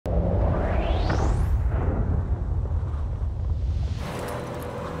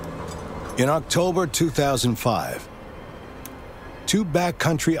In October 2005, two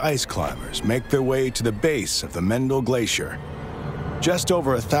backcountry ice climbers make their way to the base of the Mendel Glacier, just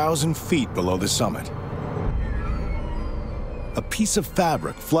over 1,000 feet below the summit. A piece of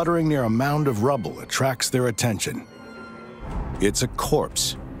fabric fluttering near a mound of rubble attracts their attention. It's a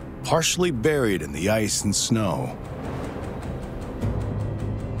corpse, partially buried in the ice and snow.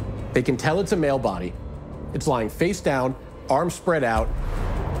 They can tell it's a male body. It's lying face down, arms spread out.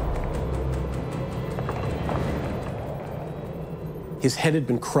 His head had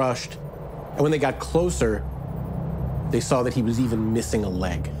been crushed, and when they got closer, they saw that he was even missing a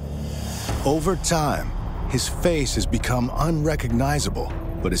leg. Over time, his face has become unrecognizable,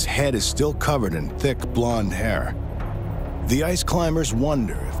 but his head is still covered in thick blonde hair. The ice climbers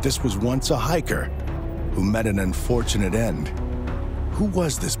wonder if this was once a hiker who met an unfortunate end. Who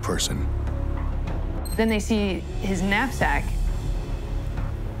was this person? Then they see his knapsack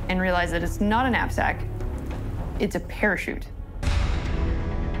and realize that it's not a knapsack, it's a parachute.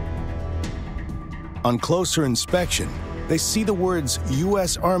 On closer inspection, they see the words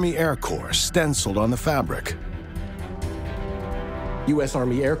U.S. Army Air Corps stenciled on the fabric. U.S.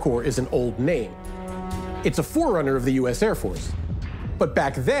 Army Air Corps is an old name. It's a forerunner of the U.S. Air Force. But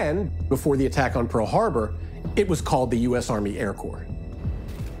back then, before the attack on Pearl Harbor, it was called the U.S. Army Air Corps.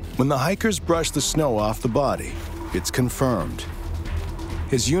 When the hikers brush the snow off the body, it's confirmed.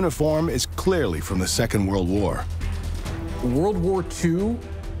 His uniform is clearly from the Second World War. World War II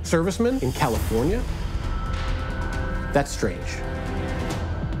servicemen in California? That's strange.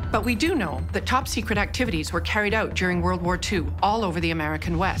 But we do know that top-secret activities were carried out during World War II all over the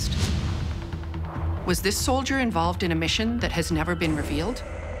American West. Was this soldier involved in a mission that has never been revealed?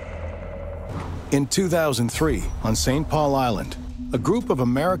 In 2003, on St. Paul Island, a group of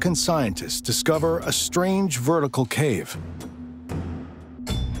American scientists discover a strange vertical cave.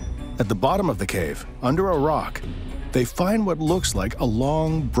 At the bottom of the cave, under a rock, they find what looks like a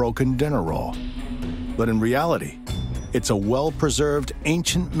long, broken dinner roll. But in reality, it's a well-preserved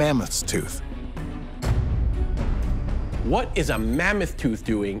ancient mammoth's tooth. What is a mammoth tooth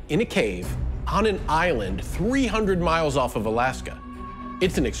doing in a cave on an island 300 miles off of Alaska?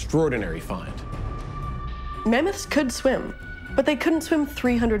 It's an extraordinary find. Mammoths could swim, but they couldn't swim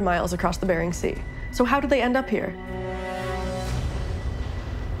 300 miles across the Bering Sea. So how did they end up here?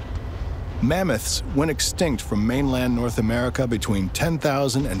 Mammoths went extinct from mainland North America between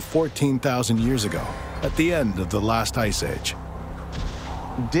 10,000 and 14,000 years ago, at the end of the last ice age.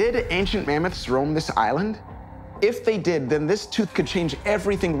 Did ancient mammoths roam this island? If they did, then this tooth could change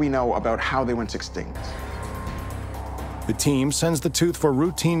everything we know about how they went extinct. The team sends the tooth for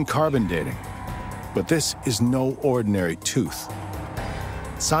routine carbon dating, but this is no ordinary tooth.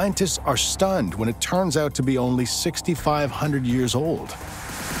 Scientists are stunned when it turns out to be only 6,500 years old.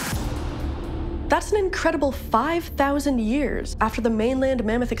 That's an incredible 5,000 years after the mainland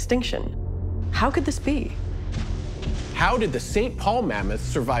mammoth extinction. How could this be? How did the St. Paul mammoths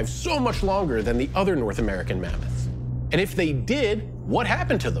survive so much longer than the other North American mammoths? And if they did, what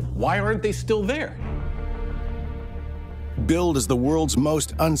happened to them? Why aren't they still there? Billed as the world's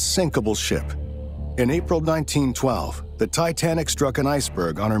most unsinkable ship, in April 1912, the Titanic struck an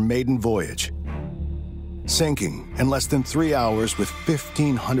iceberg on her maiden voyage, sinking in less than 3 hours with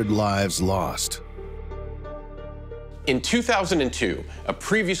 1,500 lives lost. In 2002, a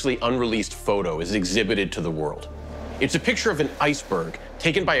previously unreleased photo is exhibited to the world. It's a picture of an iceberg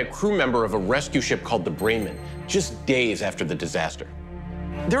taken by a crew member of a rescue ship called the Bremen, just days after the disaster.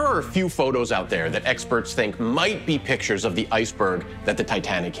 There are a few photos out there that experts think might be pictures of the iceberg that the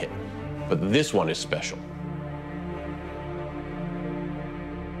Titanic hit, but this one is special.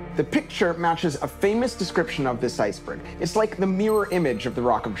 The picture matches a famous description of this iceberg. It's like the mirror image of the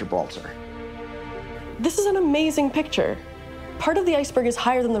Rock of Gibraltar. This is an amazing picture. Part of the iceberg is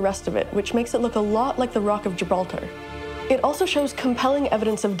higher than the rest of it, which makes it look a lot like the Rock of Gibraltar. It also shows compelling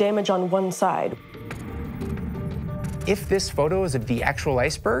evidence of damage on one side. If this photo is of the actual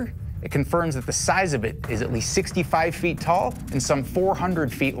iceberg, it confirms that the size of it is at least 65 feet tall and some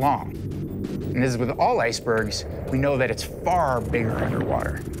 400 feet long. And as with all icebergs, we know that it's far bigger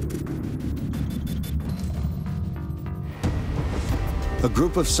underwater. A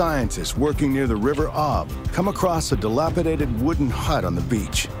group of scientists working near the River Ob come across a dilapidated wooden hut on the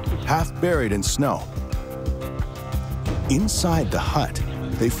beach, half buried in snow. Inside the hut,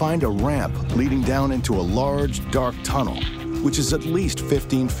 they find a ramp leading down into a large, dark tunnel, which is at least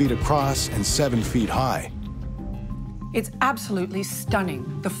 15 feet across and 7 feet high. It's absolutely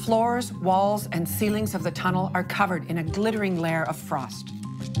stunning. The floors, walls, and ceilings of the tunnel are covered in a glittering layer of frost.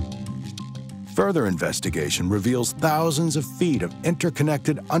 Further investigation reveals thousands of feet of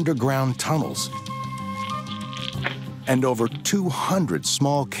interconnected underground tunnels and over 200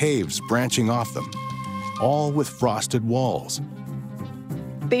 small caves branching off them, all with frosted walls.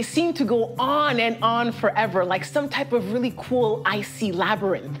 They seem to go on and on forever, like some type of really cool icy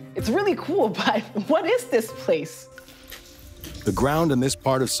labyrinth. It's really cool, but what is this place? The ground in this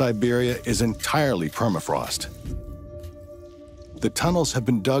part of Siberia is entirely permafrost. The tunnels have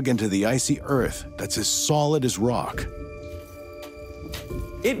been dug into the icy earth that's as solid as rock.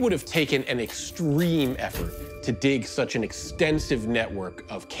 It would have taken an extreme effort to dig such an extensive network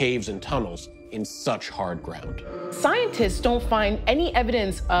of caves and tunnels in such hard ground. Scientists don't find any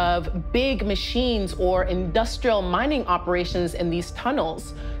evidence of big machines or industrial mining operations in these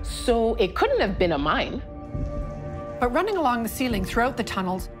tunnels, so it couldn't have been a mine. But running along the ceiling throughout the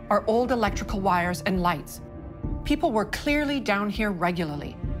tunnels are old electrical wires and lights. People were clearly down here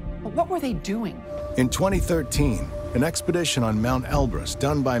regularly. But what were they doing? In 2013, an expedition on Mount Elbrus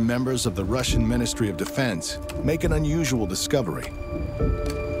done by members of the Russian Ministry of Defense make an unusual discovery.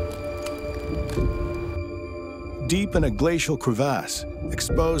 Deep in a glacial crevasse,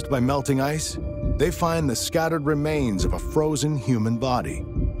 exposed by melting ice, they find the scattered remains of a frozen human body.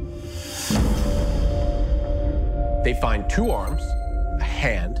 They find 2 arms, a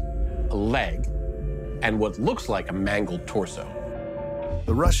hand, a leg, and what looks like a mangled torso.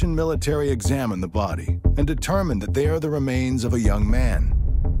 The Russian military examined the body and determined that they are the remains of a young man.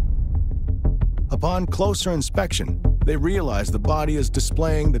 Upon closer inspection, they realize the body is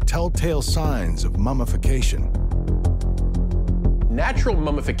displaying the telltale signs of mummification. Natural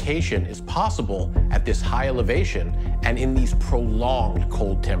mummification is possible at this high elevation and in these prolonged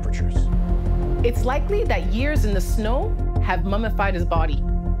cold temperatures. It's likely that years in the snow have mummified his body,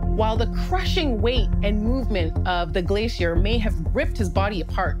 while the crushing weight and movement of the glacier may have ripped his body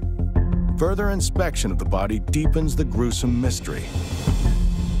apart. Further inspection of the body deepens the gruesome mystery.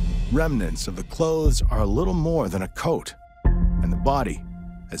 Remnants of the clothes are a little more than a coat, and the body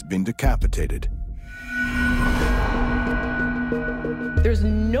has been decapitated. There's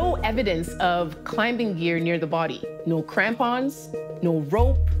no evidence of climbing gear near the body. No crampons, no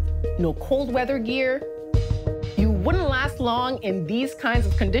rope, no cold weather gear. You wouldn't last long in these kinds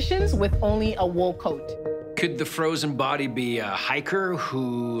of conditions with only a wool coat. Could the frozen body be a hiker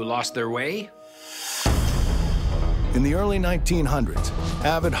who lost their way? In the early 1900s,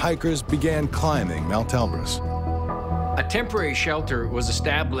 avid hikers began climbing Mount Elbrus. A temporary shelter was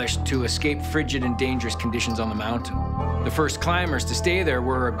established to escape frigid and dangerous conditions on the mountain. The first climbers to stay there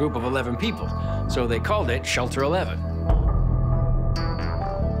were a group of 11 people, so they called it Shelter 11.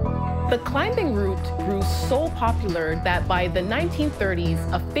 The climbing route grew so popular that by the 1930s,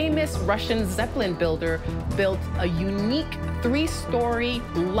 a famous Russian Zeppelin builder built a unique 3-story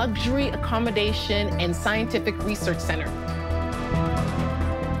luxury accommodation and scientific research center.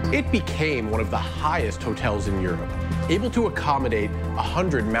 It became one of the highest hotels in Europe, able to accommodate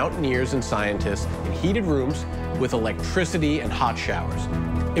 100 mountaineers and scientists in heated rooms with electricity and hot showers.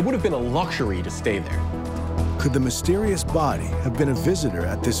 It would have been a luxury to stay there. Could the mysterious body have been a visitor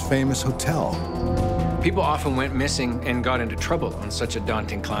at this famous hotel? People often went missing and got into trouble on such a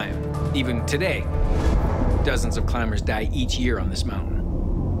daunting climb. Even today, dozens of climbers die each year on this mountain.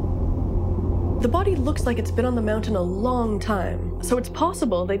 The body looks like it's been on the mountain a long time, so it's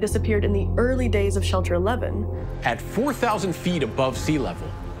possible they disappeared in the early days of Shelter 11. At 4,000 feet above sea level,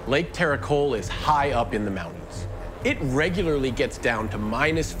 Lake Terracol is high up in the mountains. It regularly gets down to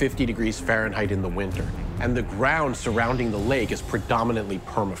minus 50 degrees Fahrenheit in the winter, and the ground surrounding the lake is predominantly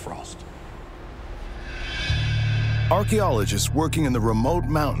permafrost. Archaeologists working in the remote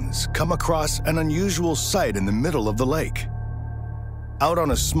mountains come across an unusual site in the middle of the lake. Out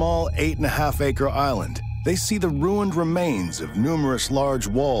on a small 8.5-acre island, they see the ruined remains of numerous large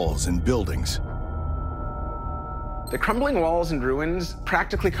walls and buildings. The crumbling walls and ruins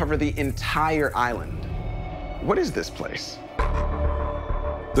practically cover the entire island. What is this place?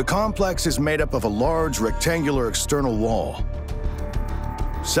 The complex is made up of a large rectangular external wall,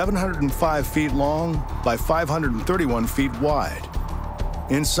 705 feet long by 531 feet wide.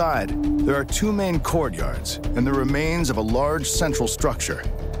 Inside, there are 2 main courtyards and the remains of a large central structure.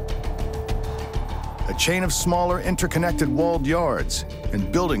 A chain of smaller interconnected walled yards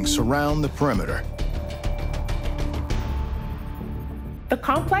and buildings surround the perimeter. The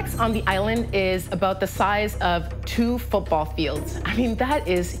complex on the island is about the size of 2 football fields. I mean, that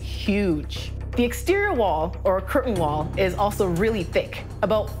is huge. The exterior wall, or curtain wall, is also really thick,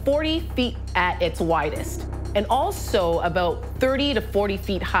 about 40 feet at its widest, and also about 30 to 40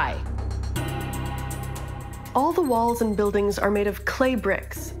 feet high. All the walls and buildings are made of clay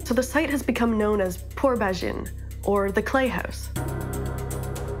bricks, so the site has become known as Port-Bajin, or the clay house.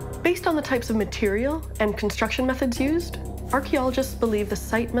 Based on the types of material and construction methods used, archaeologists believe the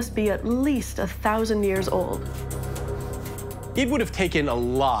site must be at least 1,000 years old. It would have taken a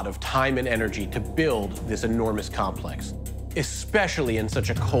lot of time and energy to build this enormous complex, especially in such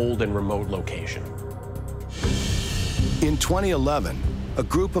a cold and remote location. In 2011, a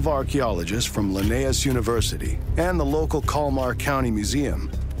group of archaeologists from Linnaeus University and the local Kalmar County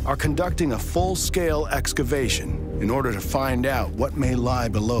Museum are conducting a full-scale excavation in order to find out what may lie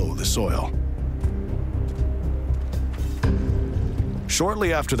below the soil.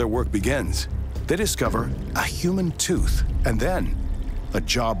 Shortly after their work begins, they discover a human tooth and then a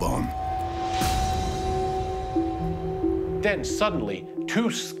jawbone. Then suddenly, two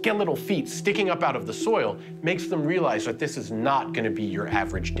skeletal feet sticking up out of the soil makes them realize that this is not going to be your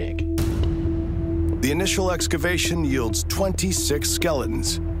average dig. The initial excavation yields 26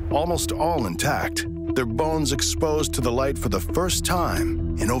 skeletons, almost all intact, their bones exposed to the light for the first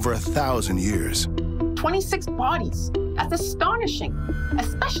time in over 1,000 years. 26 bodies. That's astonishing,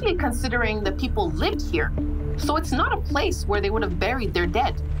 especially considering the people lived here. So it's not a place where they would have buried their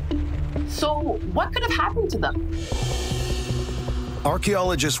dead. So what could have happened to them?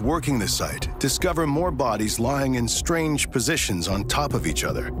 Archaeologists working the site discover more bodies lying in strange positions on top of each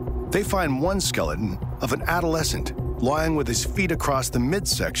other. They find one skeleton of an adolescent lying with his feet across the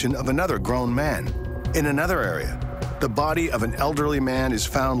midsection of another grown man. In another area, the body of an elderly man is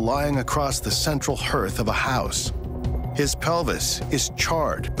found lying across the central hearth of a house. His pelvis is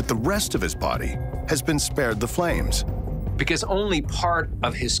charred, but the rest of his body has been spared the flames. Because only part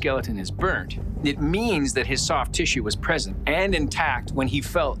of his skeleton is burnt, it means that his soft tissue was present and intact when he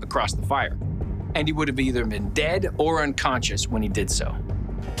fell across the fire. And he would have either been dead or unconscious when he did so.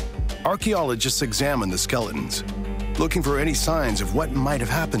 Archaeologists examine the skeletons, looking for any signs of what might have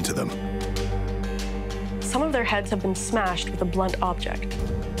happened to them. Some of their heads have been smashed with a blunt object,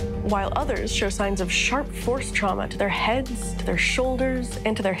 while others show signs of sharp force trauma to their heads, to their shoulders,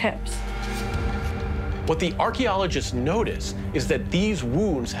 and to their hips. What the archaeologists notice is that these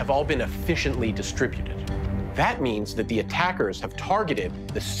wounds have all been efficiently distributed. That means that the attackers have targeted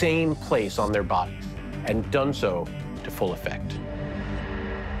the same place on their bodies and done so to full effect.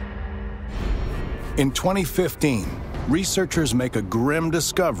 In 2015, researchers make a grim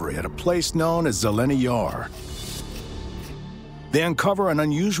discovery at a place known as Zeleny Yar. They uncover an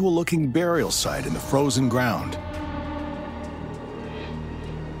unusual-looking burial site in the frozen ground.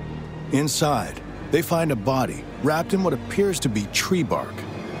 Inside, they find a body wrapped in what appears to be tree bark.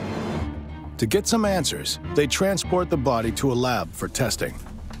 To get some answers, they transport the body to a lab for testing.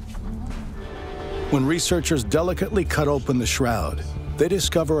 When researchers delicately cut open the shroud, they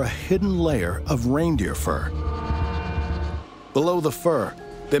discover a hidden layer of reindeer fur. Below the fur,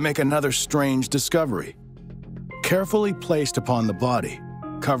 they make another strange discovery. Carefully placed upon the body,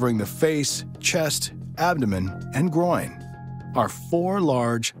 covering the face, chest, abdomen, and groin, are 4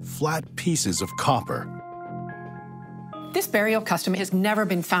 large, flat pieces of copper. This burial custom has never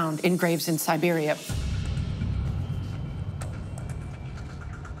been found in graves in Siberia.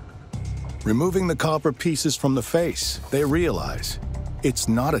 Removing the copper pieces from the face, they realize it's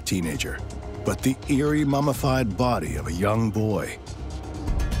not a teenager, but the eerie mummified body of a young boy.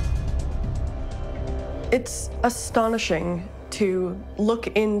 It's astonishing to look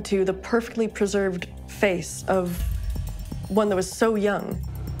into the perfectly preserved face of one that was so young.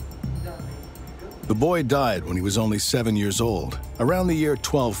 The boy died when he was only 7 years old, around the year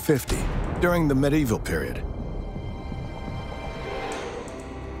 1250, during the medieval period.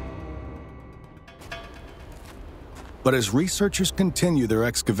 But as researchers continue their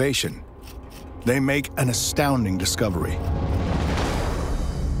excavation, they make an astounding discovery.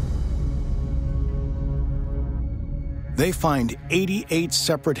 They find 88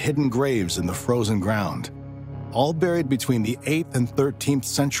 separate hidden graves in the frozen ground, all buried between the 8th and 13th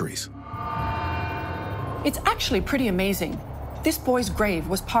centuries. It's actually pretty amazing. This boy's grave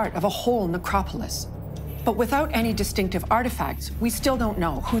was part of a whole necropolis. But without any distinctive artifacts, we still don't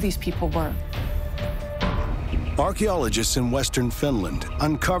know who these people were. Archaeologists in Western Finland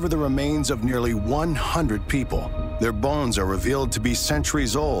uncover the remains of nearly 100 people. Their bones are revealed to be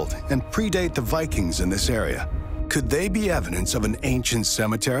centuries old and predate the Vikings in this area. Could they be evidence of an ancient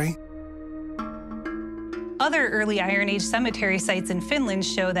cemetery? Other early Iron Age cemetery sites in Finland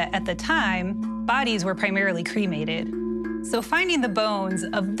show that at the time, bodies were primarily cremated. So finding the bones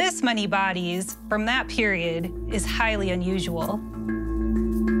of this many bodies from that period is highly unusual.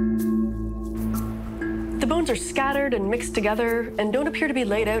 The bones are scattered and mixed together and don't appear to be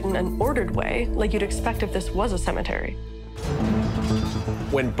laid out in an ordered way like you'd expect if this was a cemetery.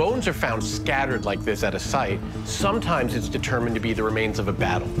 When bones are found scattered like this at a site, sometimes it's determined to be the remains of a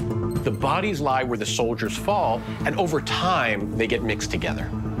battle. The bodies lie where the soldiers fall, and over time, they get mixed together.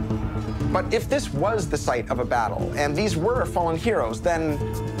 But if this was the site of a battle, and these were fallen heroes, then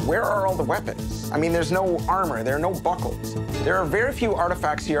where are all the weapons? I mean, there's no armor, there are no buckles. There are very few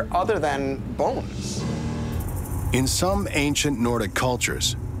artifacts here other than bones. In some ancient Nordic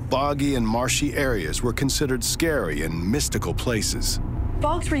cultures, boggy and marshy areas were considered scary and mystical places.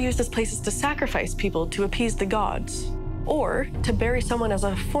 Bogs were used as places to sacrifice people to appease the gods, or to bury someone as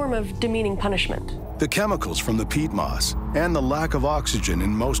a form of demeaning punishment. The chemicals from the peat moss and the lack of oxygen in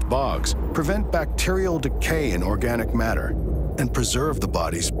most bogs prevent bacterial decay in organic matter and preserve the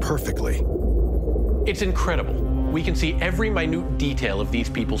bodies perfectly. It's incredible. We can see every minute detail of these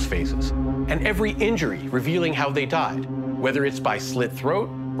people's faces, and every injury revealing how they died, whether it's by slit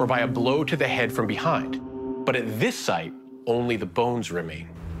throat or by a blow to the head from behind. But at this site, only the bones remain.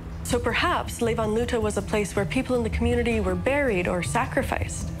 So perhaps Levan Luta was a place where people in the community were buried or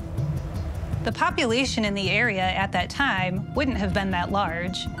sacrificed. The population in the area at that time wouldn't have been that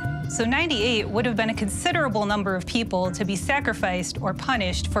large, so 98 would have been a considerable number of people to be sacrificed or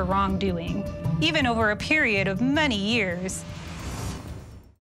punished for wrongdoing. Even over a period of many years,